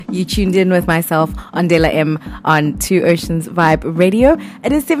You tuned in with myself on Dela M on Two Oceans Vibe Radio.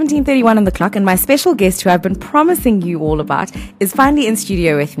 It is 17:31 on the clock, and my special guest, who I've been promising you all about, is finally in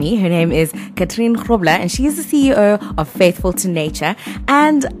studio with me. Her name is Katrien Grobler, and she is the CEO of Faithful to Nature.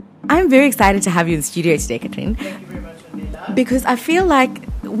 And I'm very excited to have you in the studio today, Katrien. Thank you very much, Andela. Because I feel like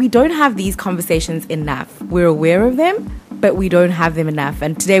we don't have these conversations enough. We're aware of them, but we don't have them enough.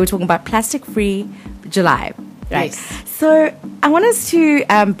 And today we're talking about plastic-free July. Right. Yes. So I want us to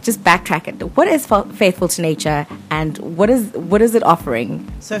just backtrack it. What is Faithful to Nature, and what is it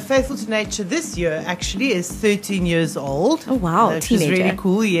offering? So Faithful to Nature this year actually is 13 years old. Oh, wow. Which is Teenager. really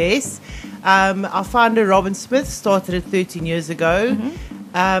cool, yes. Our founder, Robin Smith, started it 13 years ago.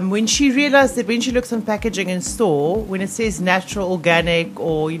 Mm-hmm. When she realized that when she looks on packaging in store, when it says natural, organic,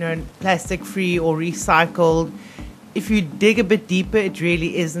 or, plastic-free or recycled, if you dig a bit deeper, it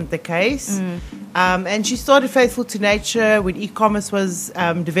really isn't the case. And she started Faithful to Nature when e-commerce was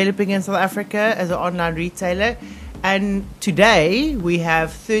developing in South Africa as an online retailer. And today we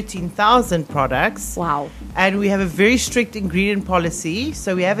have 13,000 products. Wow. And we have a very strict ingredient policy.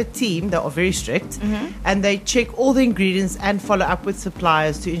 So we have a team that are very strict. And they check all the ingredients and follow up with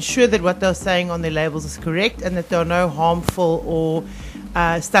suppliers to ensure that what they're saying on their labels is correct and that there are no harmful or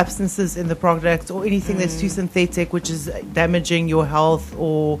substances in the product or anything that's too synthetic, which is damaging your health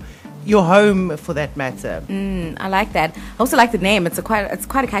or your home, for that matter. I like that. I also like the name. It's quite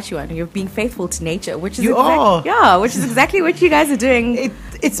a catchy one. You're being faithful to nature, which is which is exactly what you guys are doing.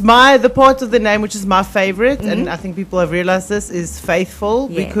 It's the part of the name which is my favorite, and I think people have realized this is faithful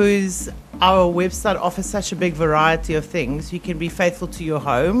because our website offers such a big variety of things. You can be faithful to your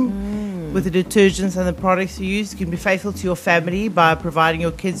home with the detergents and the products you use. You can be faithful to your family by providing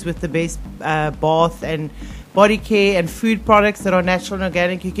your kids with the best bath and body care and food products that are natural and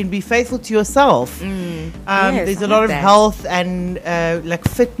organic. You can be faithful to yourself. There's a lot of health and like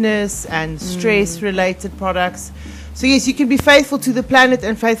fitness and stress related products. So yes, you can be faithful to the planet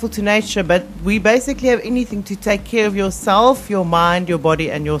and faithful to nature, but we basically have anything to take care of yourself, your mind, your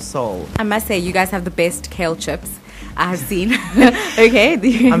body and your soul. I must say, you guys have the best kale chips I have seen. Okay.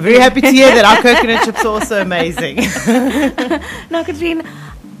 I'm very happy to hear that. Our coconut chips are also amazing. Now, Katrien,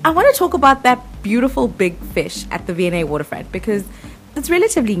 I want to talk about that beautiful big fish at the V&A Waterfront, because it's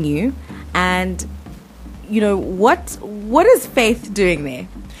relatively new, and what is Faith doing there?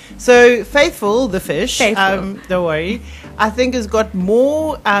 So Faithful, the fish, Faithful. Don't worry, I think has got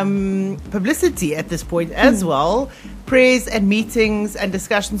more publicity at this point as well. Prayers and meetings and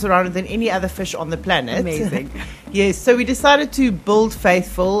discussions around it than any other fish on the planet. Amazing. Yes, so we decided to build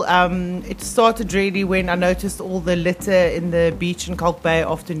Faithful. It started really when I noticed all the litter in the beach in Kalk Bay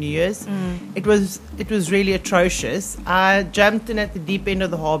after New Year's. It was really atrocious. I jumped in at the deep end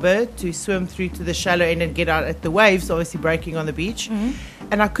of the harbour to swim through to the shallow end and get out at the waves, obviously breaking on the beach.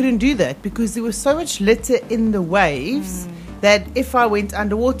 And I couldn't do that because there was so much litter in the waves that if I went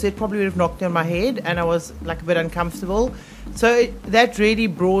underwater, it probably would have knocked me on my head, and I was like a bit uncomfortable. So that really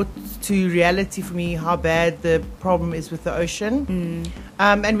brought to reality for me how bad the problem is with the ocean.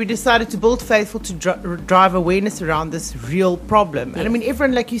 And we decided to build Faithful to drive awareness around this real problem. Yes. And I mean,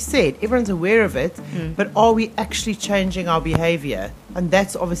 everyone, like you said, everyone's aware of it, but are we actually changing our behavior? And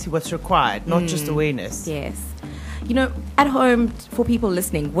that's obviously what's required, not just awareness. Yes. At home, for people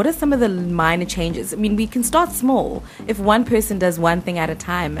listening, what are some of the minor changes? I mean, we can start small. If one person does one thing at a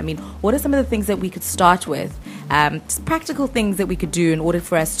time, I mean, what are some of the things that we could start with? Just practical things that we could do in order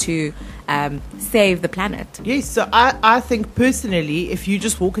for us to save the planet. Yes, so I think personally, if you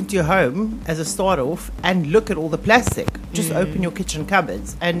just walk into your home as a start off and look at all the plastic, just open your kitchen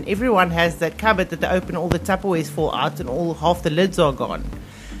cupboards. And everyone has that cupboard that they open, all the Tupperwares fall out and half the lids are gone.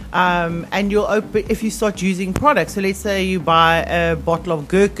 And you'll open if you start using products. So let's say you buy a bottle of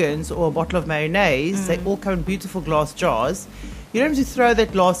gherkins or a bottle of mayonnaise. They all come in beautiful glass jars. You don't have to throw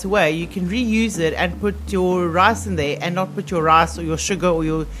that glass away. You can reuse it and put your rice in there, and not put your rice or your sugar or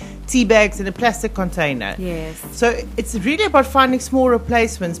your tea bags in a plastic container. Yes. So it's really about finding small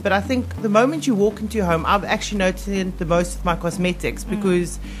replacements. But I think the moment you walk into your home, I've actually noticed it the most with my cosmetics,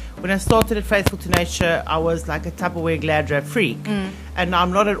 because when I started at Faithful to Nature, I was like a Tupperware Glad Wrap freak. And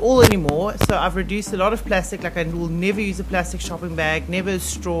I'm not at all anymore. So I've reduced a lot of plastic. Like I will never use a plastic shopping bag, never a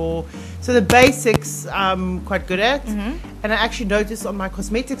straw. So the basics I'm quite good at. And I actually noticed on my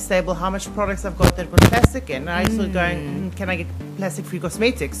cosmetics table how much products I've got that got plastic in. And I started going, can I get plastic-free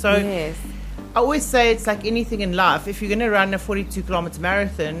cosmetics? So Yes. I always say it's like anything in life. If you're going to run a 42-kilometer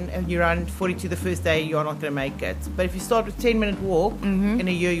marathon and you run 42 the first day, you're not going to make it. But if you start with a 10-minute walk, in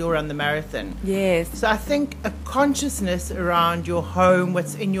a year you'll run the marathon. Yes. So I think a consciousness around your home,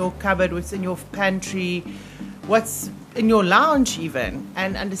 what's in your cupboard, what's in your pantry, what's in your lounge even,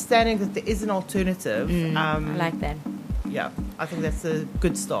 and understanding that there is an alternative. I like that. Yeah, I think that's a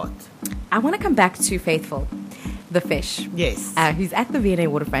good start. I want to come back to Faithful, the fish. Yes. Who's at the V&A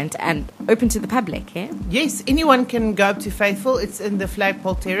Waterfront and open to the public, yeah? Yes, anyone can go up to Faithful. It's in the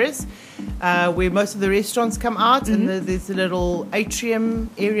Flagpole Terrace, where most of the restaurants come out, and there's a little atrium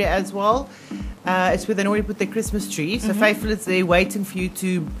area as well. It's where they normally put their Christmas tree. So Faithful is there waiting for you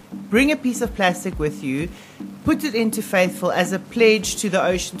to bring a piece of plastic with you, put it into Faithful as a pledge to the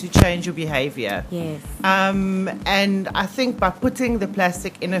ocean to change your behavior. Yes. And I think by putting the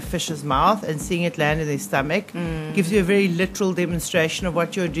plastic in a fish's mouth and seeing it land in their stomach gives you a very literal demonstration of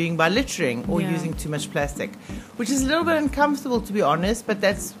what you're doing by littering or using too much plastic, which is a little bit uncomfortable, to be honest, but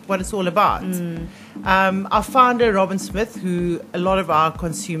that's what it's all about. Our founder, Robin Smith, who a lot of our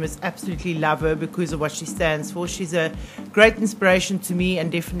consumers absolutely love her because of what she stands for. She's a great inspiration to me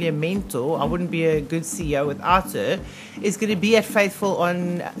and definitely a mentor. I wouldn't be a good CEO without her. Is going to be at Faithful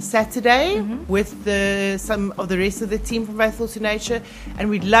on Saturday with some of the rest of the team from Faithful to Nature, and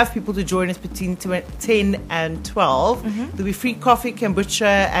we'd love people to join us between 10 and 12. There'll be free coffee,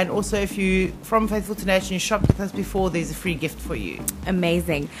 kombucha, and also if you from Faithful to Nature and you shopped with us before, there's a free gift for you.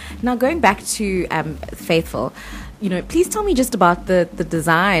 Amazing. Now going back to Faithful, please tell me just about the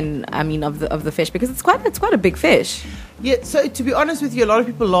design. Of the fish, because it's quite a big fish. Yeah, so to be honest with you, a lot of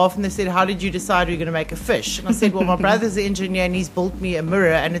people laugh and they said, how did you decide you're going to make a fish? And I said, well, my brother's an engineer and he's built me a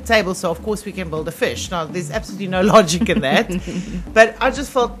mirror and a table, so of course we can build a fish. Now, there's absolutely no logic in that. But I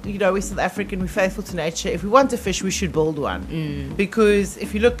just felt, we're South African, we're faithful to nature. If we want a fish, we should build one. Because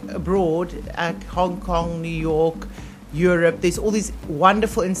if you look abroad at Hong Kong, New York, Europe, there's all these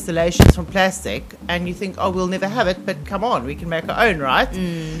wonderful installations from plastic, and you think, oh, we'll never have it, but come on, we can make our own, right?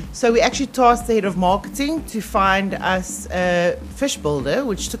 So we actually tasked the head of marketing to find us a fish builder,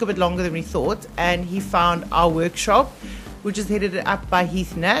 which took a bit longer than we thought, and he found our workshop, which is headed up by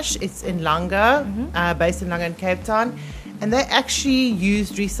Heath Nash. It's in Langa, based in Langa in Cape Town. And they actually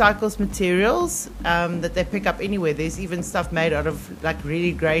used recycled materials that they pick up anywhere. There's even stuff made out of like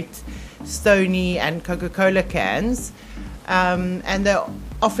really great Stoney and Coca-Cola cans. And they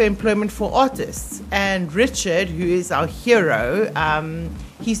offer employment for artists. And Richard, who is our hero,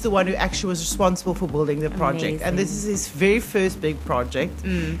 he's the one who actually was responsible for building the project. Amazing. And this is his very first big project.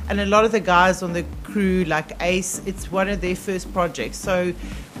 And a lot of the guys on the crew, like Ace, it's one of their first projects. So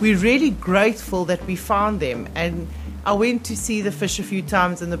we're really grateful that we found them. And I went to see the fish a few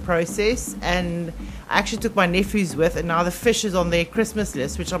times in the process, and I actually took my nephews with, and now the fish is on their Christmas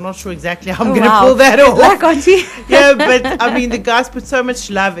list, which I'm not sure exactly how I'm going to pull that off. Like, auntie. Yeah, but I mean, the guys put so much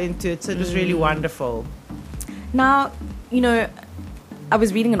love into it, so it was really wonderful. Now, I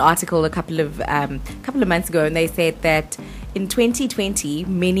was reading an article a couple of months ago, and they said that in 2020,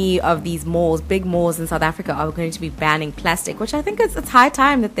 many of these malls, big malls in South Africa, are going to be banning plastic, which I think it's high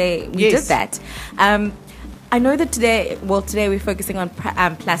time that we did that. I know that today we're focusing on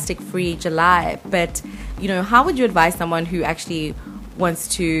plastic-free July, but how would you advise someone who actually wants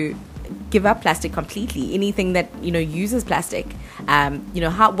to give up plastic completely? Anything that uses plastic,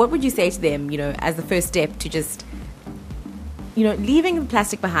 what would you say to them? As the first step to just leaving the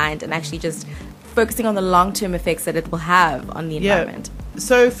plastic behind and actually just focusing on the long-term effects that it will have on the environment.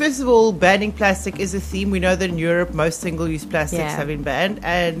 So first of all, banning plastic is a theme. We know that in Europe, most single-use plastics have been banned.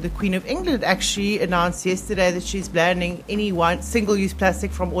 And the Queen of England actually announced yesterday that she's banning any single-use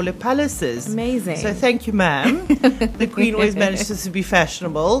plastic from all her palaces. Amazing. So thank you, ma'am. The Queen always manages to be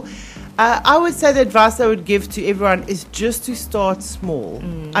fashionable. I would say the advice I would give to everyone is just to start small.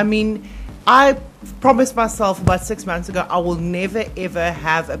 I mean, I promised myself about 6 months ago I will never ever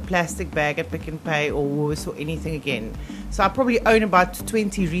have a plastic bag at Pick n Pay or Woolworths or anything again. So I probably own about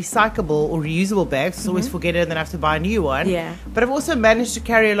 20 recyclable or reusable bags. I always forget it and then I have to buy a new one. Yeah. But I've also managed to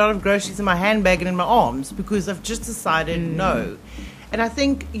carry a lot of groceries in my handbag and in my arms because I've just decided no. And I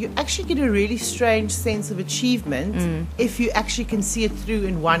think you actually get a really strange sense of achievement if you actually can see it through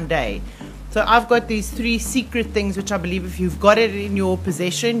in one day. So I've got these 3 secret things which I believe if you've got it in your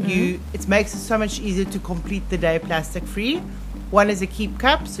possession, it makes it so much easier to complete the day plastic free. One is a keep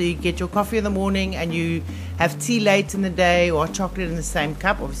cup, so you get your coffee in the morning and you have tea late in the day or chocolate in the same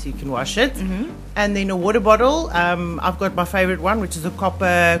cup. Obviously, you can wash it. And then a water bottle. I've got my favorite one, which is a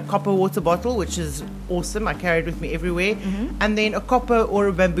copper water bottle, which is awesome. I carry it with me everywhere. And then a copper or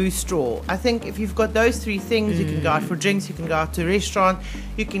a bamboo straw. I think if you've got those 3 things, you can go out for drinks, you can go out to a restaurant,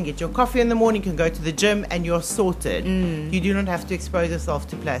 you can get your coffee in the morning, you can go to the gym, and you're sorted. You do not have to expose yourself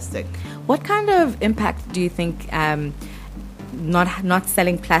to plastic. What kind of impact do you think not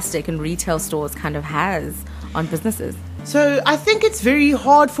selling plastic in retail stores kind of has on businesses? So I think it's very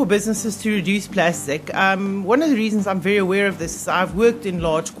hard for businesses to reduce plastic. One of the reasons I'm very aware of this is I've worked in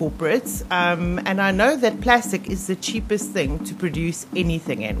large corporates, and I know that plastic is the cheapest thing to produce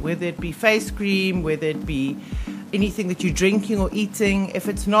anything in, whether it be face cream, whether it be anything that you're drinking or eating. If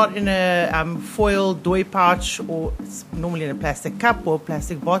it's not in a foil doi pouch, or it's normally in a plastic cup or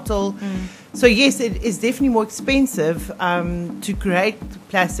plastic bottle. So yes, it is definitely more expensive to create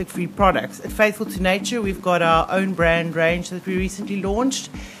plastic-free products. At Faithful to Nature, we've got our own brand range that we recently launched.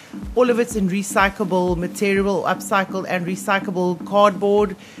 All of it's in recyclable material, upcycled and recyclable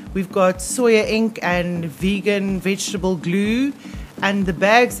cardboard. We've got soya ink and vegan vegetable glue. And the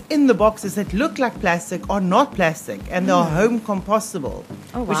bags in the boxes that look like plastic are not plastic, and they are home compostable.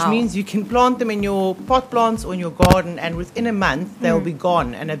 Oh, wow. Which means you can plant them in your pot plants or in your garden, and within a month they'll be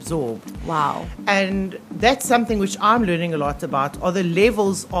gone and absorbed. Wow. And that's something which I'm learning a lot about, are the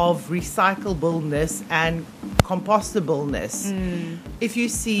levels of recyclableness and compostableness. If you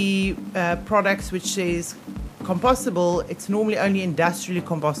see products which says compostable, it's normally only industrially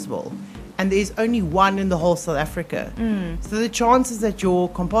compostable. And there's only one in the whole South Africa. So the chances that your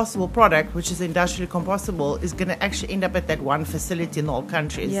compostable product, which is industrially compostable, is going to actually end up at that one facility in the whole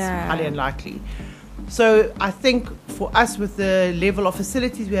country is highly unlikely. So I think for us, with the level of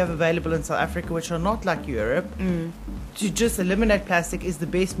facilities we have available in South Africa, which are not like Europe, to just eliminate plastic is the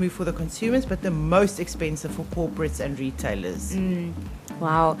best move for the consumers, but the most expensive for corporates and retailers.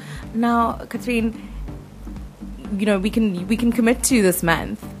 Wow. Now, Catherine, you know, we can commit to this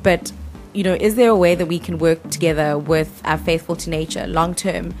month, but you know, is there a way that we can work together with Faithful to Nature long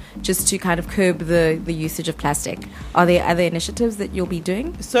term, just to kind of curb the usage of plastic? Are there other initiatives that you'll be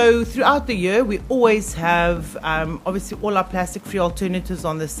doing? So throughout the year, we always have obviously all our plastic-free alternatives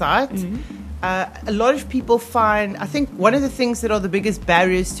on the site. A lot of people find, I think one of the things that are the biggest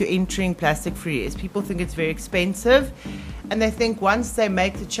barriers to entering plastic-free is people think it's very expensive. And they think once they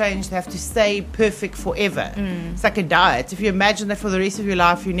make the change, they have to stay perfect forever. It's like a diet. If you imagine that for the rest of your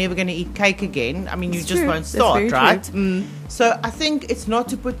life, you're never going to eat cake again, I mean, you just won't start, right? So I think it's not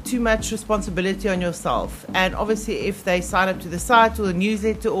to put too much responsibility on yourself. And obviously, if they sign up to the site or the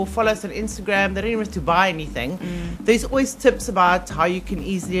newsletter or follow us on Instagram, they don't even have to buy anything. There's always tips about how you can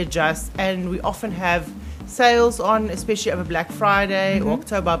easily adjust. And we often have sales on, especially over Black Friday or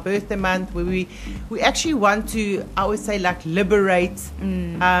October, our birthday month, where we actually want to, I would say, like liberate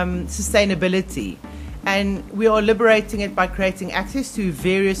sustainability. And we are liberating it by creating access to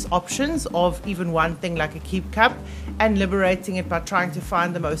various options of even one thing like a keep cup, and liberating it by trying to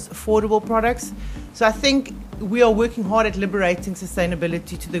find the most affordable products. So I think we are working hard at liberating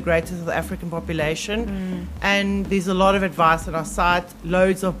sustainability to the greater South African population. And there's a lot of advice on our site,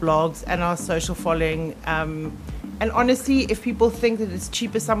 loads of blogs, and our social following. And honestly, if people think that it's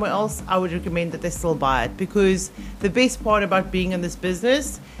cheaper somewhere else, I would recommend that they still buy it, because the best part about being in this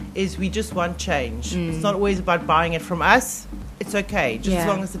business is we just want change. It's not always about buying it from us. It's okay, just as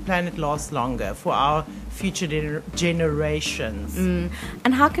long as the planet lasts longer for our future generations.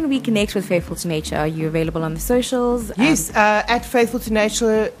 And how can we connect with Faithful to Nature? Are you available on the socials? Yes, at Faithful to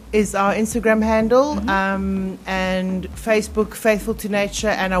Nature is our Instagram handle, and Facebook Faithful to Nature,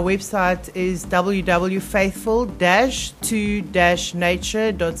 and our website is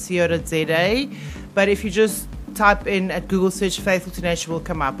www.faithful-to-nature.co.za. But if you just type in at Google search Faithful to Nature, will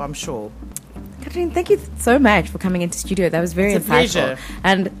come up, I'm sure. Catherine, thank you so much for coming into studio. That was very insightful. Pleasure.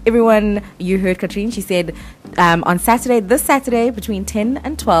 And everyone, you heard Catherine, she said on this Saturday between 10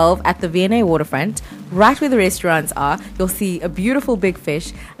 and 12 at the V&A Waterfront, right where the restaurants are, you'll see a beautiful big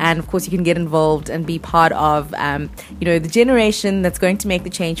fish. And of course, you can get involved and be part of, the generation that's going to make the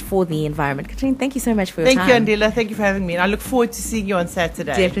change for the environment. Catherine, thank you so much for your time. Thank you, Andela. Thank you for having me. And I look forward to seeing you on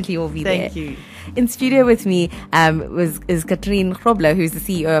Saturday. Definitely will be there. Thank you. In studio with me is Catherine Grobler, who's the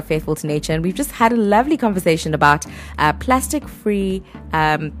CEO of Faithful to Nature, and we've just had a lovely conversation about plastic-free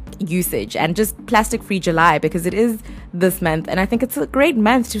usage and just plastic-free July, because it is this month, and I think it's a great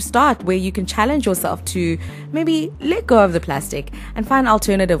month to start where you can challenge yourself to maybe let go of the plastic and find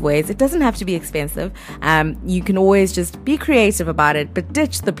alternative ways. It doesn't have to be expensive. You can always just be creative about it, but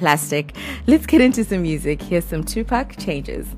ditch the plastic. Let's get into some music. Here's some Tupac Changes.